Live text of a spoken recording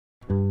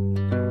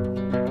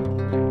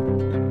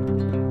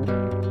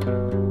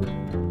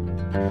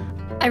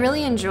I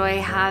really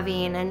enjoy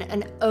having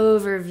an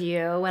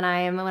overview when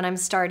I'm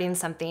starting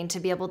something to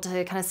be able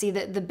to kind of see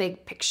the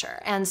big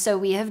picture. And so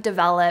we have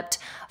developed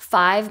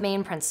 5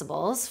 main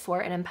principles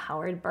for an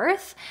empowered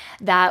birth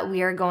that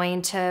we are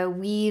going to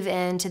weave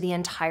into the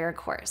entire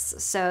course.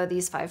 So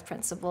these 5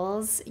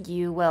 principles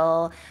you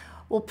will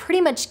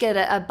pretty much get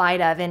a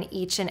bite of in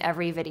each and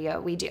every video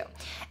we do.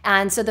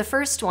 And so the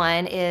first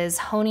one is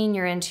honing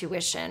your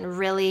intuition,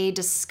 really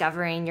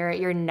discovering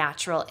your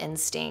natural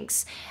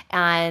instincts.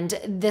 And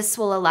this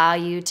will allow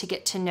you to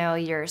get to know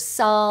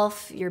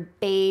yourself, your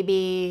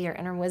baby, your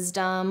inner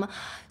wisdom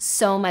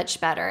so much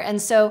better.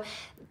 And so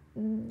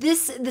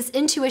this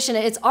intuition,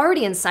 it's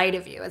already inside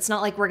of you. It's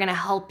not like we're gonna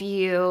help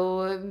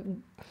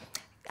you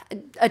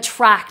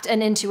attract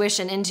an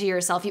intuition into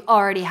yourself. You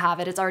already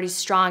have it. It's already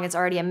strong. It's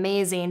already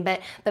amazing,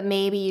 but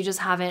maybe you just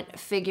haven't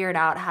figured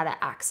out how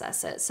to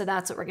access it. So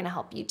that's what we're going to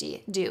help you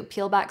do.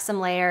 Peel back some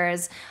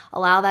layers,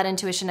 allow that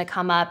intuition to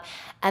come up,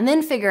 and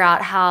then figure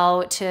out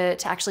how to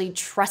actually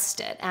trust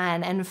it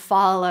and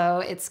follow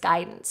its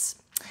guidance.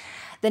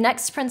 The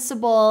next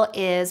principle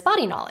is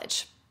body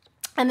knowledge.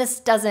 And this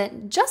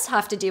doesn't just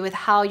have to do with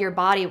how your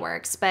body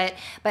works, but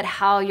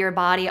how your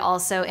body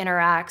also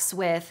interacts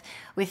with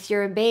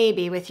your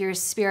baby, with your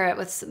spirit,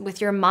 with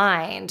your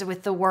mind,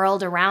 with the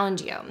world around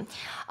you.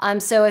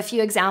 So a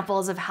few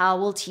examples of how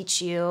we'll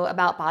teach you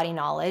about body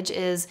knowledge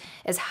is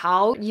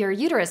how your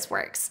uterus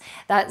works.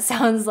 That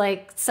sounds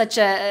like such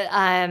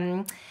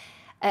a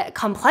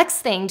complex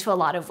thing to a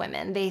lot of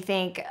women. They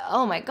think,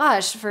 oh my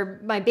gosh, for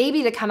my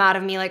baby to come out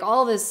of me, like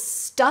all this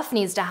stuff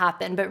needs to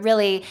happen. But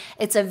really,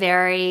 it's a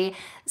very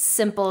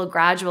simple,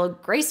 gradual,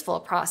 graceful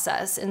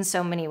process in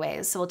so many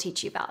ways. So we'll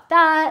teach you about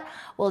that.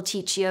 We'll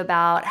teach you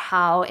about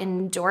how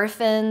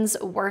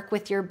endorphins work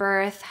with your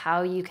birth,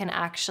 how you can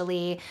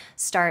actually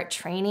start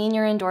training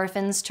your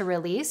endorphins to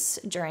release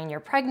during your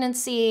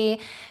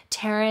pregnancy.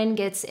 Taryn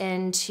gets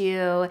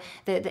into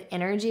the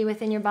energy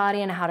within your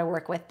body and how to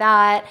work with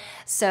that.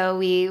 So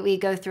we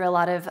go through a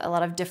lot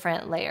of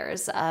different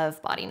layers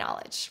of body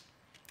knowledge.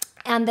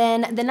 And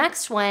then the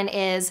next one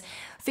is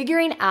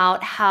figuring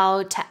out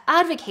how to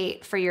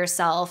advocate for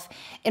yourself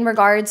in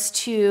regards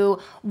to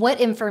what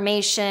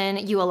information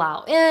you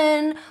allow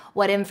in,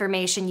 what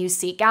information you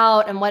seek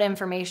out, and what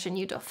information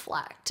you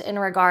deflect in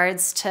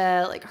regards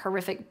to like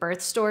horrific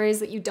birth stories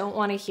that you don't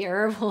want to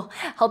hear. We'll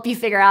help you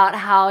figure out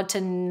how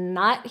to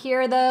not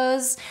hear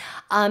those,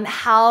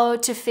 how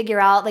to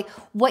figure out like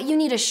what you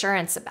need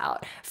assurance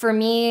about. For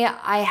me,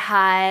 I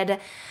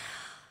had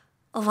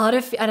a lot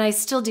of, and I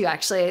still do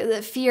actually,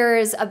 the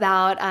fears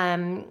about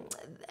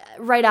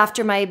right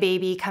after my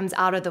baby comes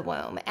out of the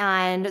womb.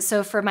 And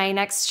so for my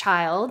next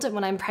child,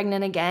 when I'm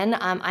pregnant again,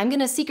 I'm going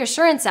to seek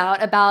assurance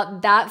out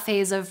about that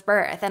phase of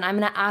birth. And I'm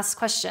going to ask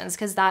questions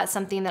because that's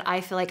something that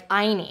I feel like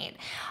I need.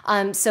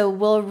 So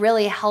we'll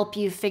really help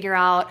you figure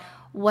out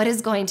what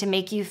is going to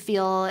make you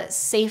feel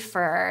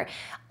safer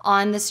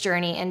on this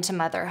journey into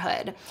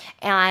motherhood.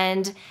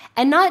 And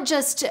not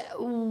just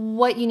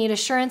what you need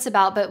assurance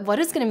about, but what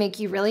is going to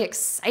make you really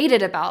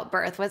excited about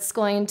birth, what's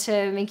going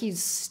to make you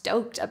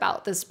stoked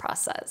about this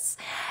process.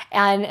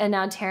 And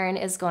now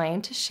Taryn is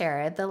going to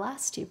share the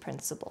last 2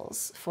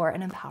 principles for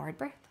an empowered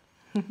birth.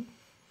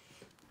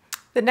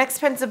 The next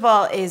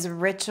principle is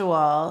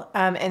ritual.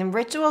 And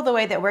ritual, the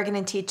way that we're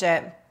going to teach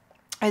it,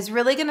 is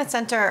really going to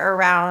center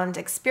around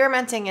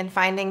experimenting and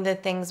finding the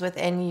things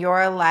within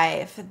your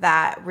life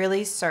that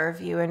really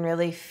serve you and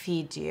really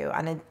feed you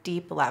on a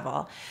deep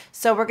level.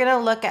 So we're going to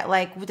look at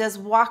like, does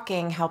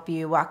walking help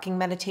you? Walking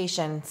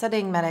meditation,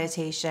 sitting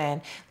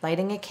meditation,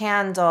 lighting a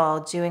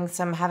candle, having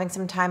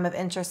some time of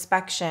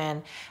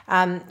introspection,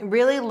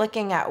 really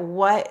looking at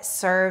what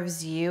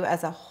serves you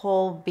as a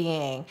whole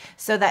being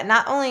so that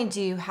not only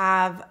do you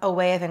have a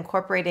way of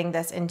incorporating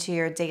this into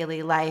your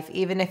daily life,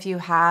 even if you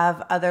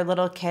have other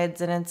little kids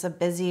and it's a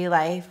busy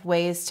life,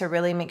 ways to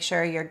really make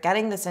sure you're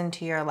getting this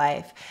into your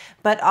life,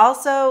 but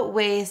also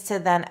ways to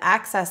then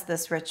access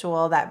this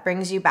ritual that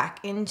brings you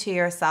back into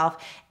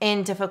yourself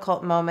in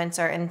difficult moments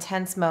or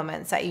intense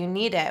moments that you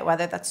need it,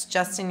 whether that's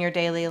just in your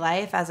daily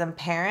life as a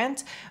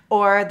parent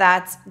or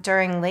that's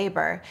during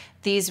labor.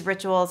 These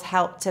rituals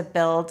help to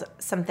build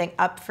something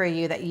up for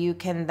you that you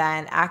can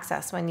then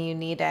access when you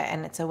need it,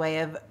 and it's a way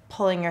of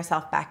pulling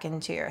yourself back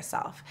into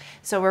yourself.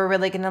 So we're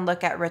really going to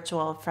look at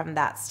ritual from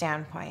that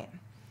standpoint.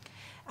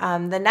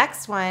 The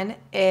next one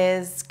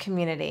is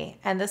community.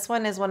 And this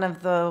one is one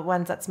of the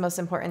ones that's most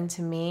important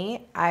to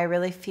me. I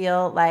really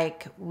feel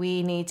like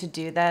we need to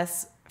do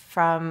this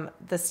from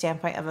the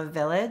standpoint of a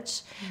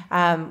village.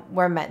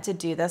 We're meant to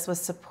do this with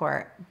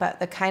support, but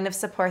the kind of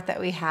support that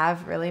we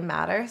have really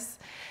matters.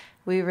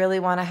 We really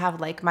want to have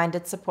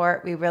like-minded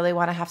support. We really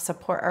want to have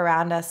support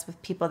around us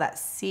with people that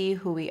see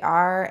who we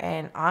are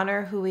and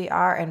honor who we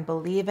are and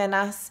believe in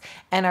us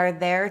and are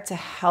there to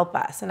help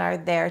us and are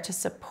there to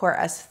support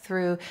us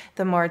through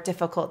the more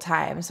difficult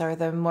times or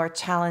the more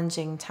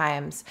challenging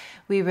times.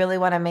 We really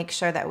want to make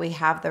sure that we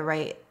have the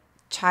right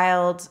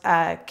child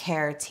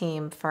care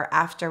team for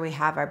after we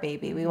have our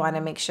baby. We want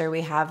to make sure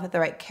we have the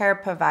right care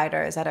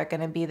providers that are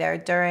going to be there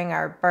during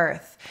our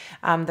birth,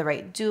 the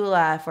right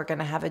doula, if we're going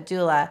to have a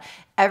doula,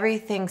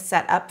 everything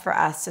set up for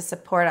us to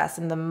support us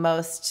in the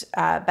most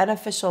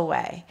beneficial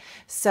way.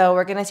 So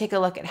we're going to take a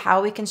look at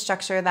how we can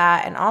structure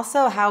that, and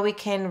also how we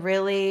can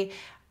really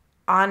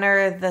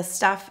honor the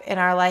stuff in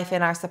our life,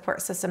 in our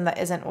support system that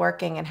isn't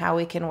working, and how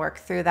we can work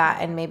through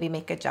that and maybe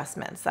make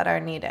adjustments that are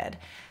needed.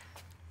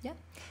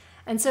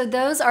 And so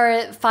those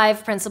are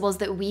 5 principles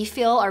that we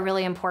feel are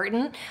really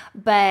important.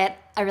 But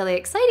a really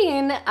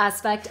exciting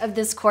aspect of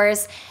this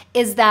course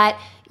is that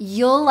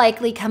you'll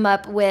likely come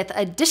up with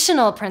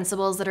additional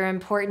principles that are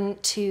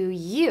important to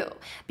you,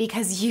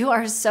 because you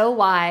are so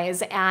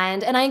wise.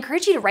 And I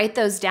encourage you to write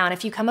those down.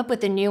 If you come up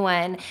with a new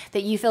one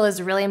that you feel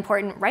is really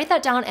important, write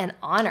that down and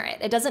honor it.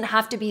 It doesn't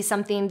have to be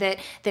something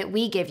that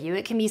we give you.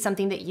 It can be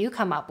something that you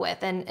come up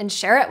with, and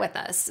share it with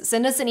us.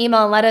 Send us an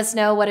email and let us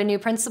know what a new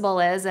principle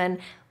is, and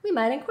we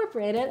might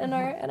incorporate it in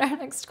our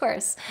next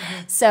course.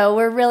 So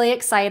we're really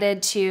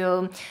excited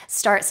to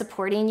start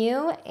supporting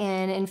you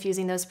in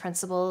infusing those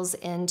principles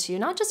into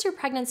not just your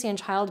pregnancy and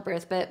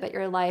childbirth, but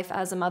your life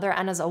as a mother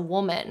and as a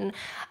woman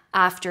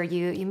after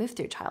you move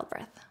through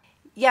childbirth.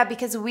 Yeah,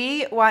 because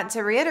we want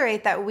to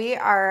reiterate that we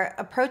are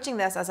approaching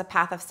this as a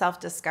path of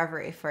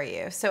self-discovery for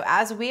you. So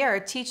as we are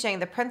teaching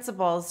the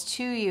principles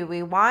to you,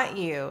 we want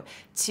you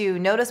to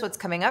notice what's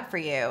coming up for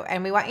you,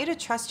 and we want you to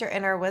trust your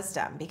inner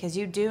wisdom, because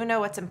you do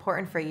know what's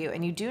important for you,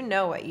 and you do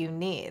know what you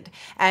need.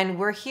 And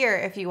we're here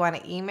if you want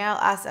to email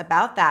us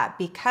about that,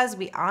 because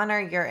we honor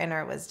your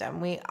inner wisdom.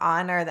 We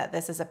honor that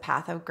this is a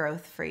path of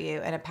growth for you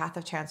and a path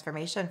of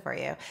transformation for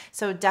you.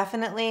 So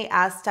definitely,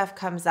 as stuff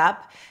comes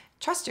up,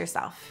 trust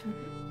yourself.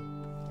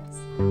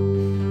 Yes.